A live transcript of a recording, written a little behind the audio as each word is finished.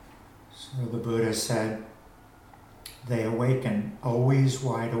So the Buddha said, they awaken, always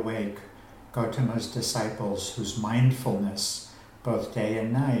wide awake, Gautama's disciples whose mindfulness, both day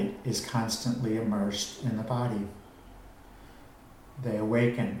and night, is constantly immersed in the body. They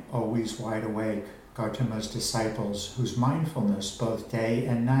awaken, always wide awake, Gautama's disciples whose mindfulness, both day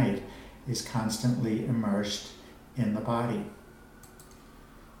and night, is constantly immersed in the body.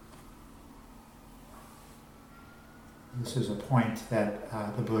 This is a point that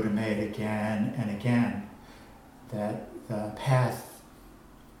the Buddha made again and again, that the path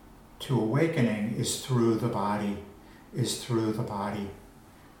to awakening is through the body, is through the body.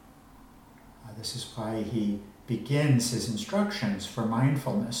 This is why he begins his instructions for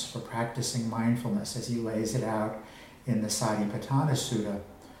mindfulness, for practicing mindfulness, as he lays it out in the Satipatthana Sutta.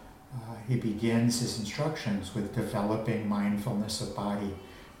 He begins his instructions with developing mindfulness of body,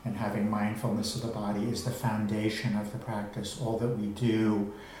 and having mindfulness of the body is the foundation of the practice. All that we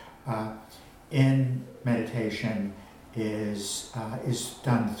do in meditation is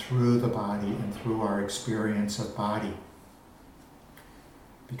done through the body and through our experience of body.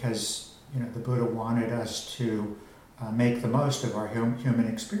 Because the Buddha wanted us to make the most of our human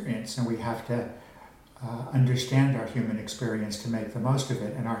experience, and we have to understand our human experience to make the most of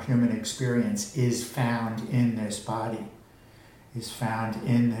it. And our human experience is found in this body, is found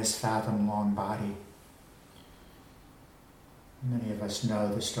in this fathom-long body. Many of us know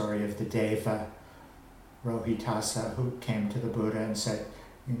the story of the Deva Rohitasa, who came to the Buddha and said,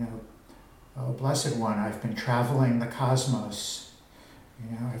 "Oh, Blessed One, I've been traveling the cosmos.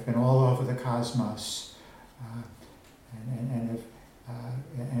 I've been all over the cosmos, and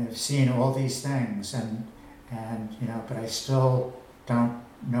have seen all these things, but I still don't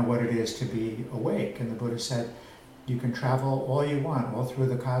know what it is to be awake." And the Buddha said, "You can travel all you want, all through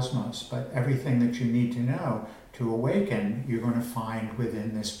the cosmos, but everything that you need to know to awaken, you're going to find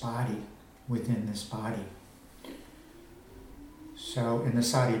within this body, within this body." So in the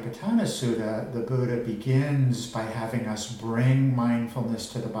Satipatthana Sutta, the Buddha begins by having us bring mindfulness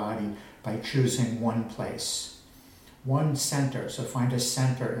to the body by choosing one place, one center. So find a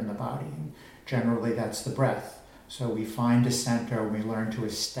center in the body. Generally, that's the breath. So we find a center, we learn to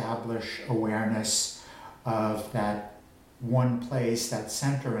establish awareness of that one place, that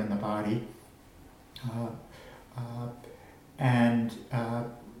center in the body, and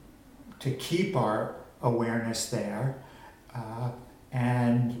to keep our awareness there.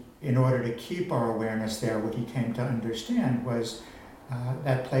 And in order to keep our awareness there, what he came to understand was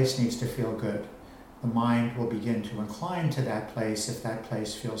that place needs to feel good. The mind will begin to incline to that place if that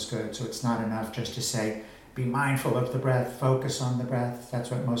place feels good. So it's not enough just to say, be mindful of the breath, focus on the breath. That's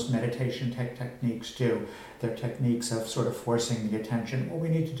what most meditation techniques do. They're techniques of sort of forcing the attention. Well, we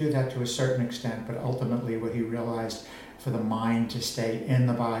need to do that to a certain extent, but ultimately what he realized, for the mind to stay in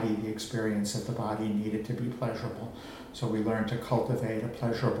the body, the experience of the body needed to be pleasurable. So we learn to cultivate a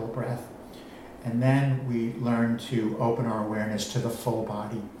pleasurable breath. And then we learn to open our awareness to the full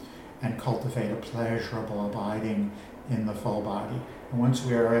body and cultivate a pleasurable abiding in the full body. And once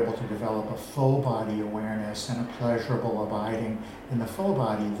we are able to develop a full body awareness and a pleasurable abiding in the full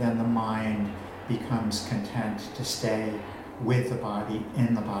body, then the mind becomes content to stay with the body,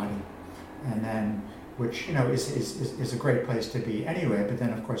 in the body. And then, which is a great place to be anyway, but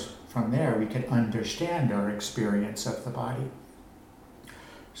then of course from there we can understand our experience of the body.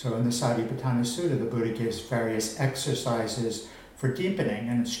 So in the Satipatthana Sutta, the Buddha gives various exercises for deepening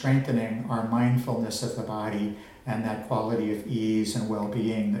and strengthening our mindfulness of the body and that quality of ease and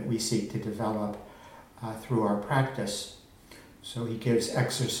well-being that we seek to develop through our practice. So he gives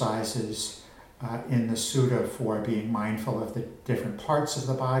exercises in the sutta for being mindful of the different parts of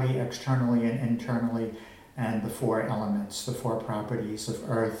the body, externally and internally, and the four elements, the four properties of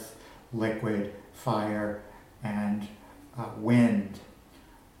earth, liquid, fire, and wind.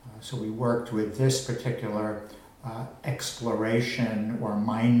 So we worked with this particular exploration or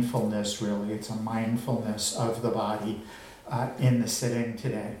mindfulness, really. It's a mindfulness of the body in the sitting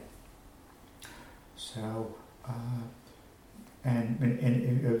today. So,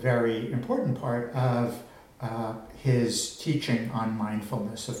 and a very important part of his teaching on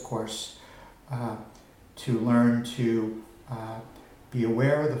mindfulness, of course, to learn to be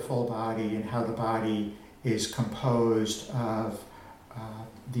aware of the full body and how the body is composed of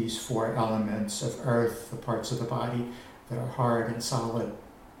these four elements of earth, the parts of the body that are hard and solid,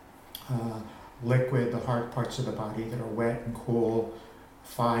 liquid, the hard parts of the body that are wet and cool,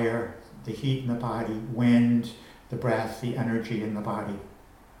 fire, the heat in the body, wind, the breath, the energy in the body.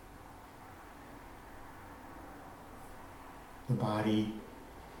 The body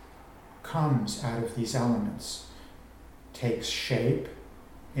comes out of these elements, takes shape,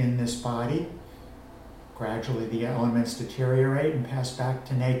 in this body. Gradually the elements deteriorate and pass back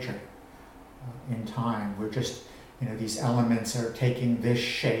to nature in time. We're just, these elements are taking this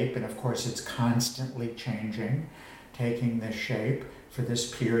shape, and of course it's constantly changing, taking this shape for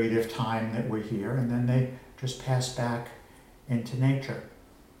this period of time that we're here, and then they just pass back into nature.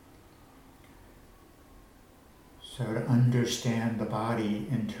 So to understand the body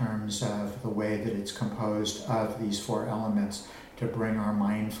in terms of the way that it's composed of these four elements, to bring our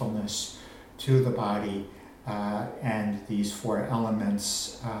mindfulness to the body and these four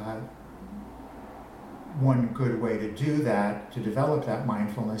elements, one good way to do that, to develop that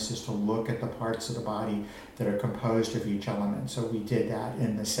mindfulness, is to look at the parts of the body that are composed of each element. So we did that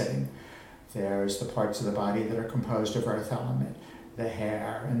in the sitting. There's the parts of the body that are composed of earth element, the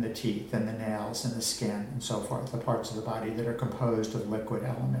hair and the teeth and the nails and the skin and so forth, the parts of the body that are composed of liquid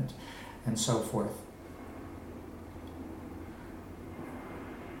element and so forth.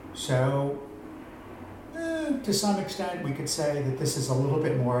 So, to some extent, we could say that this is a little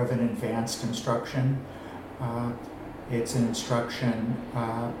bit more of an advanced instruction. It's an instruction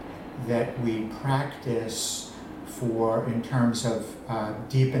that we practice in terms of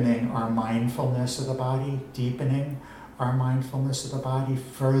deepening our mindfulness of the body,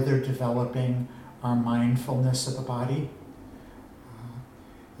 further developing our mindfulness of the body.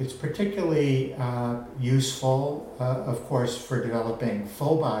 It's particularly useful, of course, for developing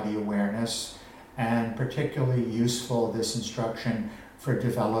full body awareness, and particularly useful, this instruction, for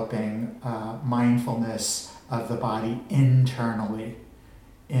developing mindfulness of the body internally.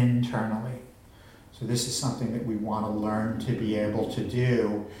 So this is something that we want to learn to be able to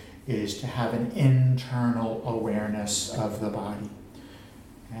do, is to have an internal awareness of the body.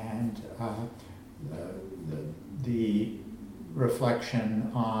 And the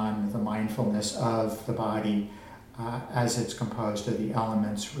reflection on the mindfulness of the body as it's composed of the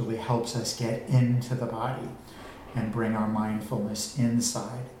elements really helps us get into the body and bring our mindfulness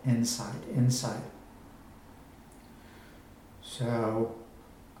inside. So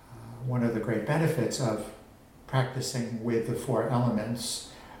one of the great benefits of practicing with the four elements,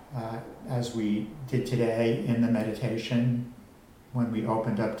 as we did today in the meditation, when we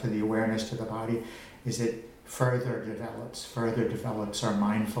opened up to the awareness to the body, is it further develops our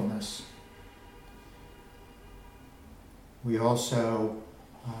mindfulness. We also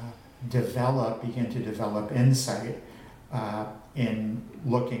begin to develop insight in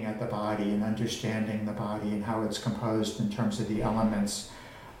looking at the body and understanding the body and how it's composed in terms of the elements.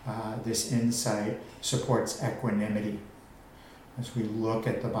 This insight supports equanimity. As we look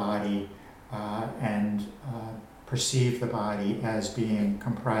at the body and perceive the body as being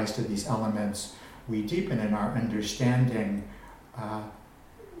comprised of these elements, we deepen in our understanding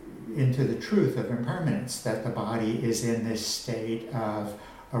into the truth of impermanence, that the body is in this state of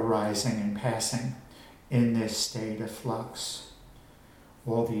arising and passing, in this state of flux.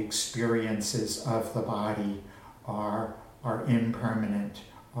 All the experiences of the body are impermanent,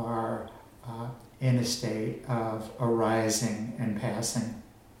 are in a state of arising and passing.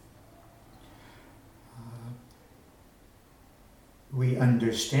 We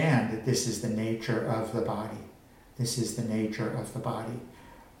understand that this is the nature of the body.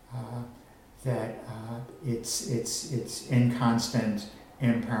 That it's inconstant,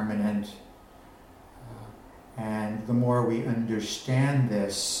 impermanent, and the more we understand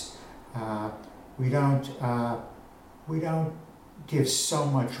this, we don't give so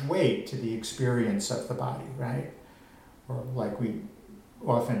much weight to the experience of the body, right? Or like we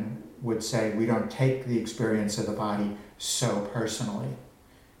often would say, we don't take the experience of the body so personally.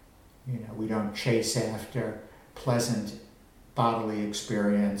 We don't chase after pleasant bodily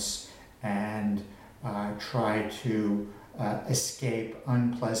experience and try to escape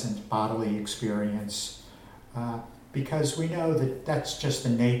unpleasant bodily experience, because we know that that's just the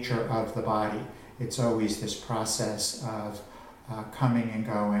nature of the body. It's always this process of coming and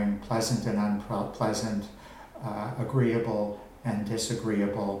going, pleasant and unpleasant, agreeable and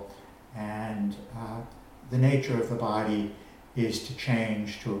disagreeable, and the nature of the body is to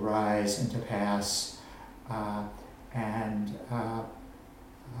change, to arise and to pass,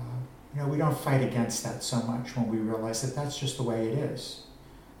 we don't fight against that so much when we realize that that's just the way it is.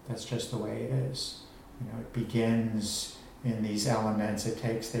 It begins in these elements, it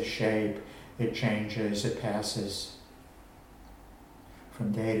takes this shape, it changes, it passes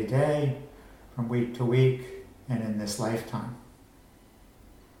from day to day, from week to week, and in this lifetime.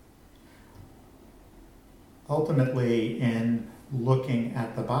 Ultimately, in looking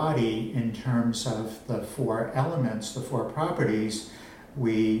at the body in terms of the four elements, the four properties,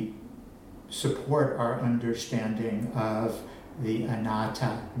 we support our understanding of the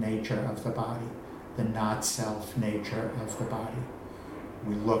anatta nature of the body, the not self nature of the body.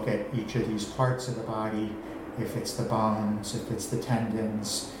 We look at each of these parts of the body, if it's the bones, if it's the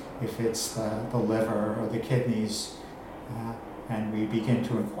tendons, if it's the liver or the kidneys, and we begin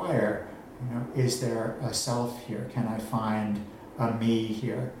to inquire, is there a self here? Can I find a me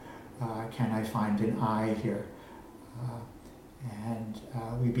here? Can I find an I here? And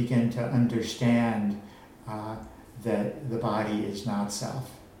we begin to understand that the body is not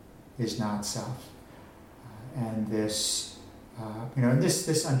self, and this,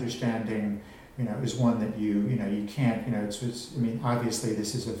 this understanding, is one that you can't, obviously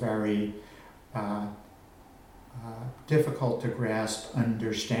this is a very difficult to grasp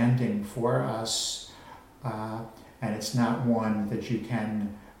understanding for us, and it's not one that you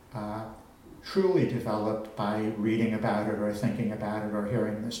can truly develop by reading about it or thinking about it or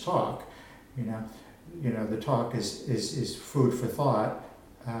hearing this talk. The talk is food for thought,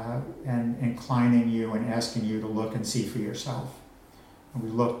 and inclining you and asking you to look and see for yourself. And we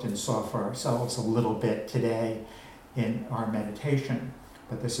looked and saw for ourselves a little bit today in our meditation,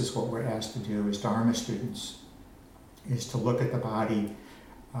 but this is what we're asked to do as Dharma students, is to look at the body,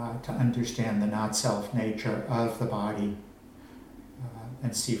 to understand the not-self nature of the body,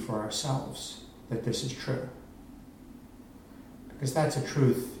 and see for ourselves that this is true. Because that's a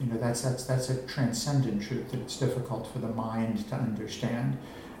truth, that's a transcendent truth that it's difficult for the mind to understand.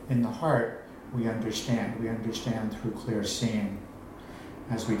 In the heart, we understand through clear seeing.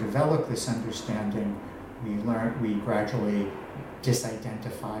 As we develop this understanding, we gradually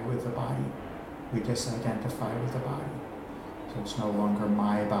disidentify with the body. So it's no longer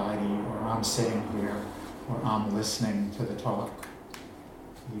my body, or I'm sitting here, or I'm listening to the talk.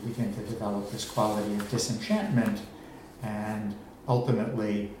 We begin to develop this quality of disenchantment and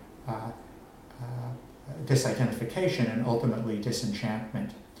ultimately disidentification and ultimately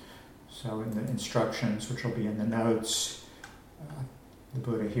disenchantment. So in the instructions, which will be in the notes, the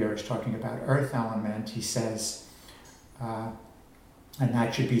Buddha here is talking about earth element. He says, and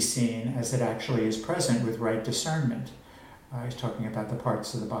that should be seen as it actually is present with right discernment. He's talking about the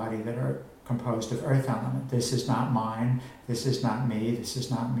parts of the body that are composed of earth element. This is not mine, this is not me, this is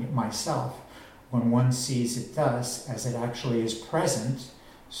not me, myself. When one sees it thus, as it actually is present,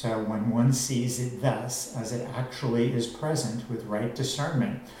 so when one sees it thus, as it actually is present with right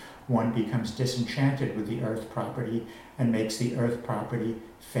discernment, one becomes disenchanted with the earth property and makes the earth property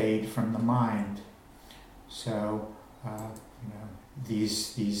fade from the mind. So,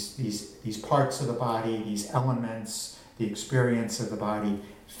 these parts of the body, these elements, the experience of the body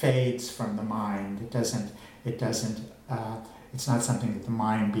fades from the mind. It's not something that the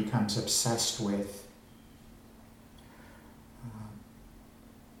mind becomes obsessed with.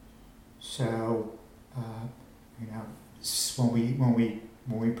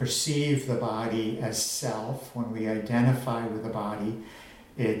 When we perceive the body as self, when we identify with the body,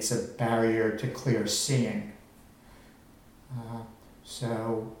 it's a barrier to clear seeing.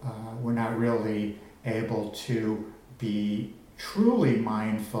 We're not really able to be truly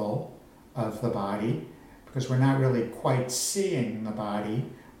mindful of the body, because we're not really quite seeing the body.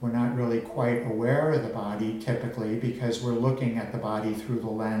 We're not really quite aware of the body typically, because we're looking at the body through the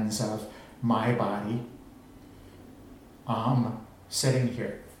lens of my body. I'm sitting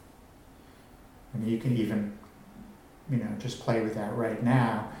here. And you can even, just play with that right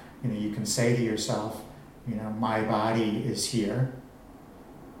now. You can say to yourself, my body is here.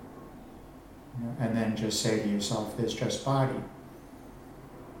 And then just say to yourself, there's just body.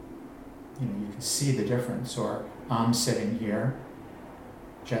 You can see the difference. Or I'm sitting here,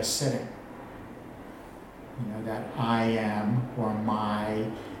 just sitting. That I am or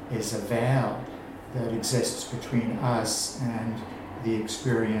my is a veil that exists between us and the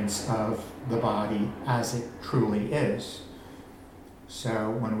experience of the body as it truly is.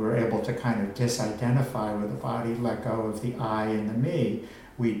 So when we're able to kind of disidentify with the body, let go of the I and the me,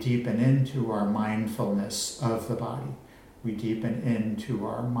 we deepen into our mindfulness of the body. We deepen into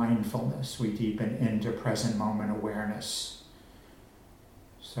our mindfulness. We deepen into present moment awareness.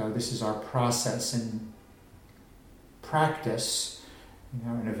 So this is our process in practice,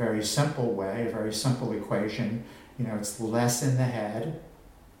 in a very simple way, a very simple equation. It's less in the head,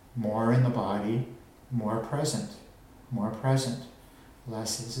 more in the body, more present.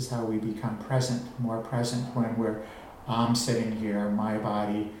 Less, this is how we become present, more present when I'm sitting here, my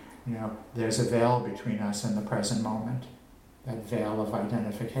body, there's a veil between us and the present moment. That veil of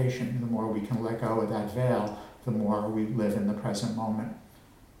identification. The more we can let go of that veil, the more we live in the present moment.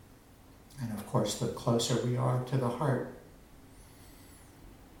 And of course, the closer we are to the heart.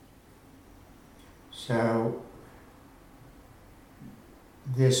 So,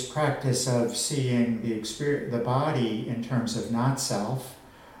 this practice of seeing the body in terms of not self,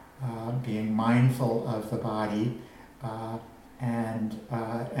 being mindful of the body, and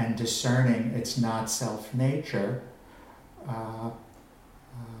discerning its not self nature,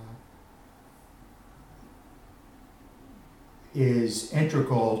 is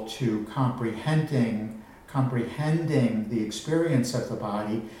integral to comprehending the experience of the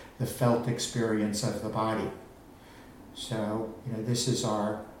body, the felt experience of the body. So, this is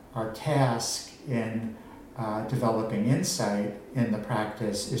our task in developing insight in the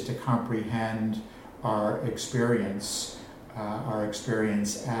practice, is to comprehend our experience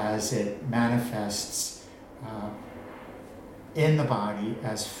as it manifests in the body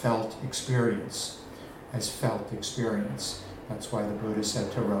as felt experience. That's why the Buddha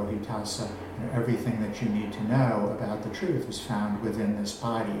said to Rohitasa, everything that you need to know about the truth is found within this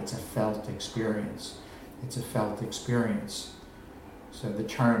body. It's a felt experience. So the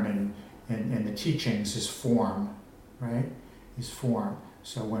term in the teachings is form, right? Is form.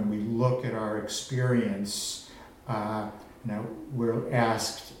 So when we look at our experience, we're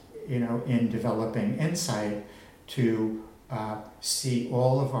asked, in developing insight, to see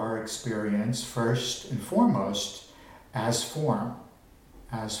all of our experience first and foremost as form.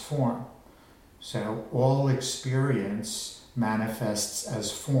 So all experience manifests as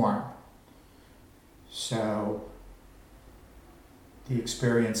form. So the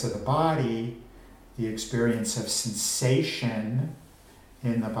experience of the body, the experience of sensation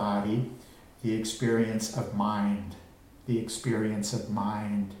in the body, the experience of mind, right? The experience of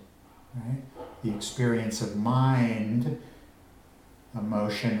mind,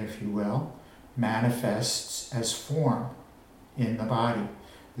 emotion, if you will, manifests as form in the body.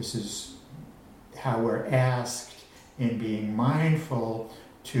 This is how we're asked, in being mindful,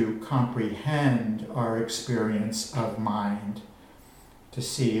 to comprehend our experience of mind, to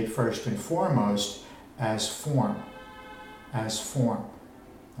see it first and foremost as form.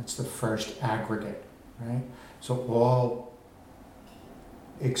 That's the first aggregate, right? So all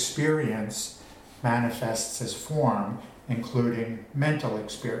experience manifests as form, including mental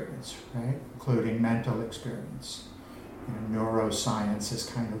experience, right? Neuroscience has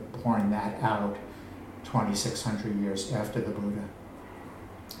kind of borne that out 2,600 years after the Buddha.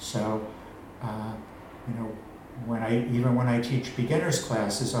 So, when I teach beginners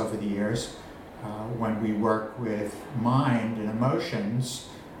classes over the years, when we work with mind and emotions,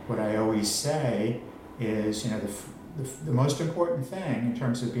 what I always say is, the most important thing in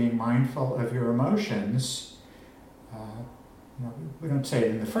terms of being mindful of your emotions. We don't say it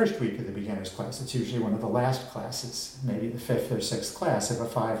in the first week of the beginner's class. It's usually one of the last classes, maybe the 5th or 6th class of a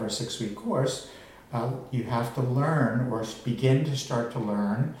 5 or 6 week course. You have to learn, or begin to start to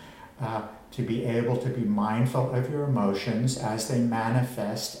learn, to be able to be mindful of your emotions as they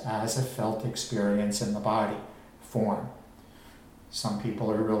manifest as a felt experience in the body, form. Some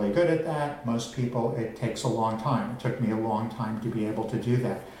people are really good at that. Most people, it takes a long time. It took me a long time to be able to do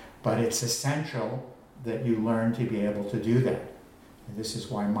that. But it's essential that you learn to be able to do that. And this is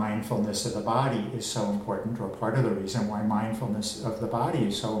why mindfulness of the body is so important, or part of the reason why mindfulness of the body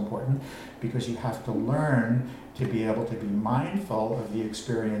is so important, because you have to learn to be able to be mindful of the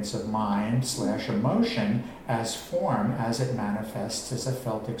experience of mind/emotion as form, as it manifests as a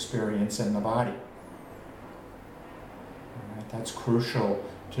felt experience in the body. All right, that's crucial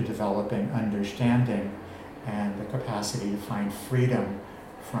to developing understanding and the capacity to find freedom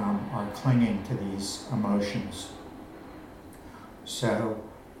from our clinging to these emotions. So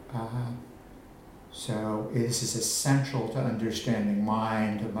this is essential to understanding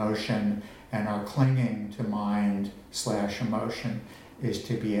mind, emotion, and our clinging to mind/emotion is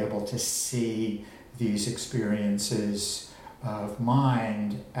to be able to see these experiences of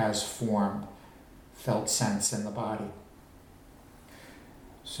mind as form, felt sense in the body.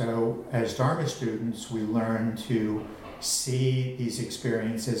 So as Dharma students, we learn to see these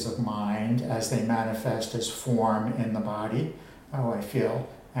experiences of mind as they manifest as form in the body. Oh, I feel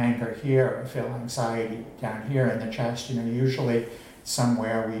anger here, I feel anxiety down here in the chest. Usually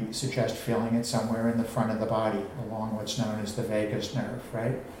somewhere we suggest feeling it somewhere in the front of the body, along what's known as the vagus nerve,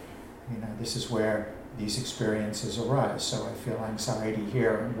 right? This is where these experiences arise. So I feel anxiety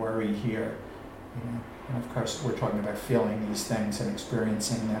here and worry here. And of course, we're talking about feeling these things and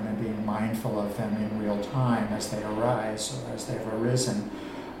experiencing them and being mindful of them in real time as they arise or as they've arisen.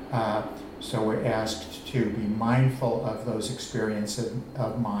 So we're asked to be mindful of those experiences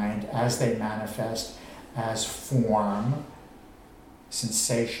of mind as they manifest as form,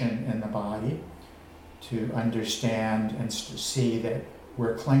 sensation in the body, to understand and to see that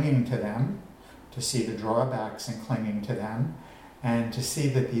we're clinging to them, to see the drawbacks in clinging to them, and to see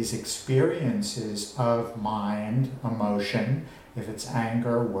that these experiences of mind, emotion, if it's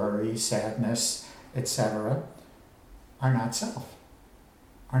anger, worry, sadness, etc., are not self,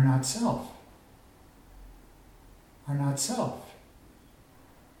 are not self, are not self.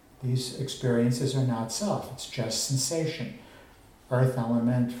 These experiences are not self, it's just sensation. Earth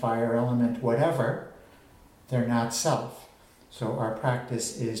element, fire element, whatever, they're not self. So our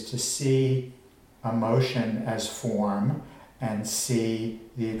practice is to see emotion as form and see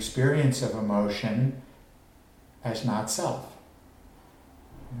the experience of emotion as not self.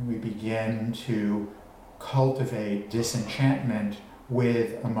 And we begin to cultivate disenchantment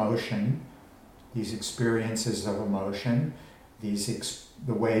with emotion, these experiences of emotion,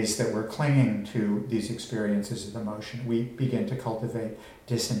 the ways that we're clinging to these experiences of emotion. We begin to cultivate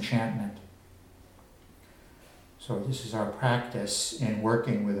disenchantment. So this is our practice in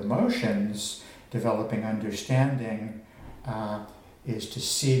working with emotions, developing understanding, is to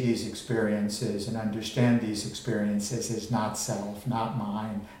see these experiences and understand these experiences as not self, not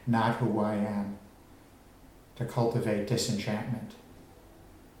mine, not who I am, to cultivate disenchantment.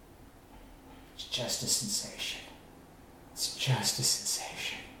 It's just a sensation. It's just a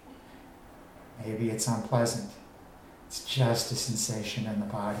sensation. Maybe it's unpleasant. It's just a sensation in the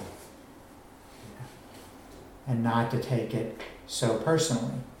body. And not to take it so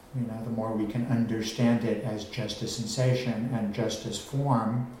personally. The more we can understand it as just a sensation and just as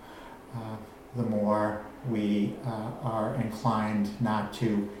form, the more we are inclined not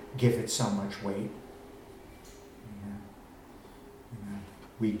to give it so much weight.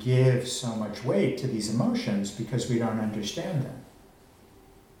 We give so much weight to these emotions because we don't understand them.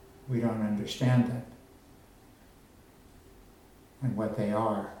 We don't understand them and what they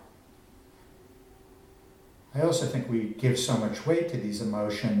are. I also think we give so much weight to these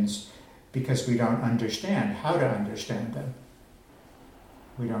emotions because we don't understand how to understand them.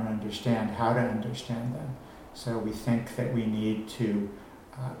 We don't understand how to understand them. So we think that we need to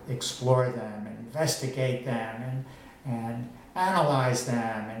explore them and investigate them and analyze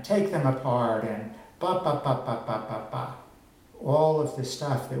them and take them apart and all of the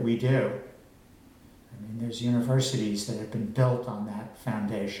stuff that we do. There's universities that have been built on that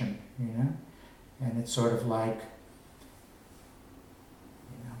foundation, And it's sort of like,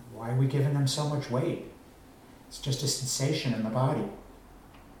 why are we giving them so much weight? It's just a sensation in the body.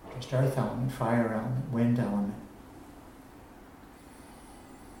 Just earth element, fire element, wind element.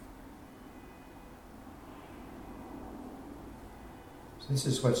 So this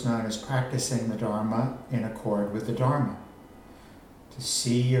is what's known as practicing the Dharma in accord with the Dharma. To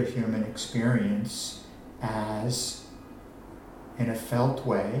see your human experience as, in a felt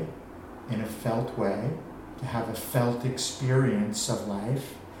way, to have a felt experience of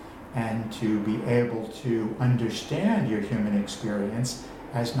life, and to be able to understand your human experience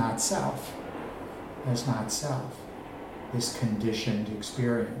as not self, this conditioned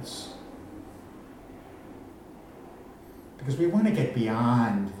experience. Because we want to get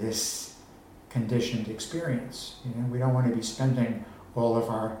beyond this conditioned experience. We don't want to be spending all of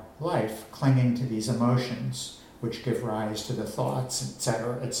our life clinging to these emotions which give rise to the thoughts,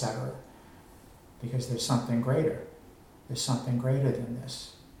 etc., etc. Because there's something greater. There's something greater than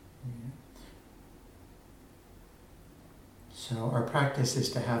this. So our practice is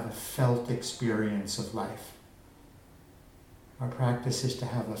to have a felt experience of life. Our practice is to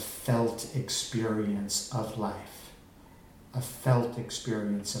have a felt experience of life. A felt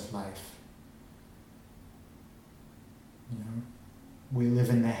experience of life. We live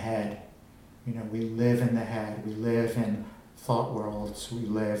in the head. We live in the head. We live in thought worlds. We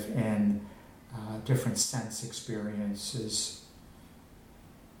live in different sense experiences.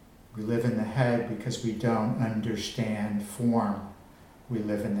 We live in the head because we don't understand form. We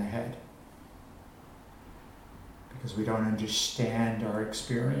live in the head. Because we don't understand our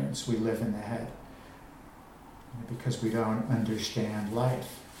experience, we live in the head. Because we don't understand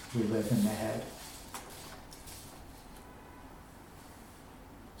life, we live in the head.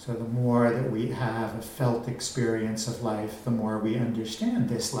 So the more that we have a felt experience of life, the more we understand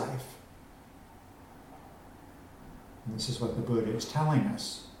this life. And this is what the Buddha is telling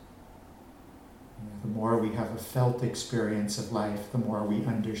us. The more we have a felt experience of life, the more we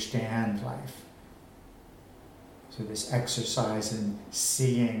understand life. So this exercise in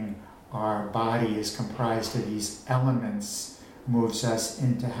seeing our body is comprised of these elements moves us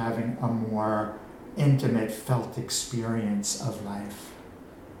into having a more intimate felt experience of life.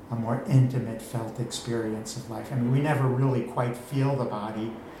 A more intimate felt experience of life. We never really quite feel the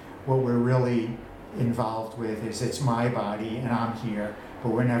body. What we're really involved with is it's my body and I'm here. but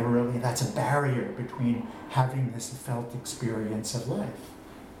we're never really, that's a barrier between having this felt experience of life.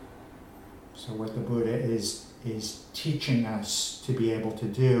 So what the Buddha is teaching us to be able to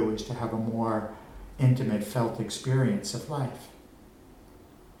do is to have a more intimate felt experience of life.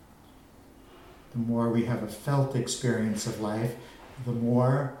 The more we have a felt experience of life, the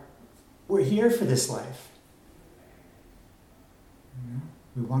more we're here for this life.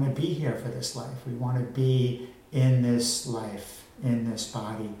 We want to be here for this life. We want to be in this life, in this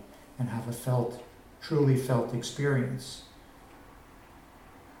body, and have a truly felt experience.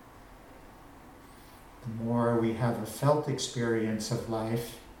 The more we have a felt experience of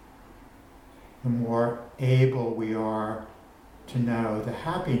life, the more able we are to know the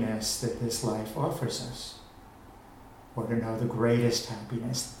happiness that this life offers us, or to know the greatest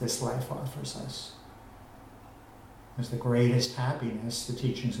happiness that this life offers us. Because the greatest happiness, the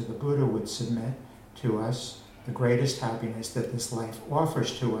teachings of the Buddha would submit to us, the greatest happiness that this life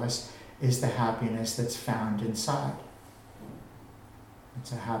offers to us is the happiness that's found inside.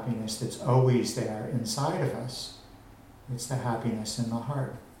 It's a happiness that's always there inside of us. It's the happiness in the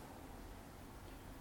heart.